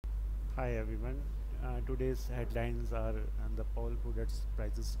Hi everyone. Today's headlines are the Paul products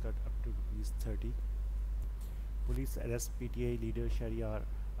prices cut up to rupees 30. Police arrest PTA leader Shariar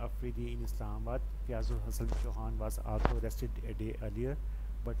Afridi in Islamabad. Fiazul Hassan Chauhan was also arrested a day earlier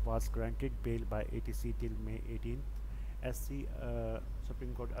but was granted bail by ATC till May 18th. SC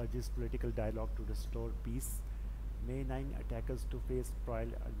Supreme Court urges political dialogue to restore peace. May 9 attackers to face trial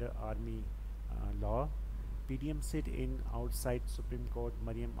under army law. PDM sit in outside Supreme Court.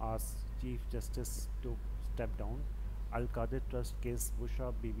 Mariam asks Chief Justice to step down. Al Qadir Trust case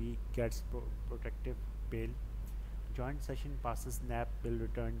Bushra Bibi gets protective bail. Joint session passes NAP bill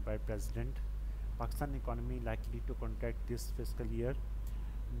returned by President. Pakistan economy likely to contract this fiscal year.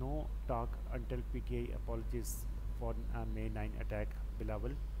 No talk until PTI apologies for May 9 attack.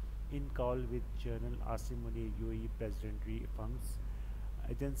 Bilawal. In call with General Asim Munir, UAE President reaffirms.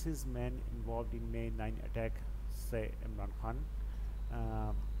 Agencies men involved in May 9 attack, say Imran Khan.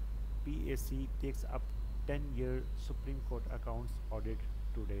 Uh, PAC takes up 10-year Supreme Court accounts audit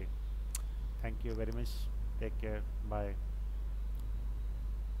today. Thank you very much. Take care. Bye.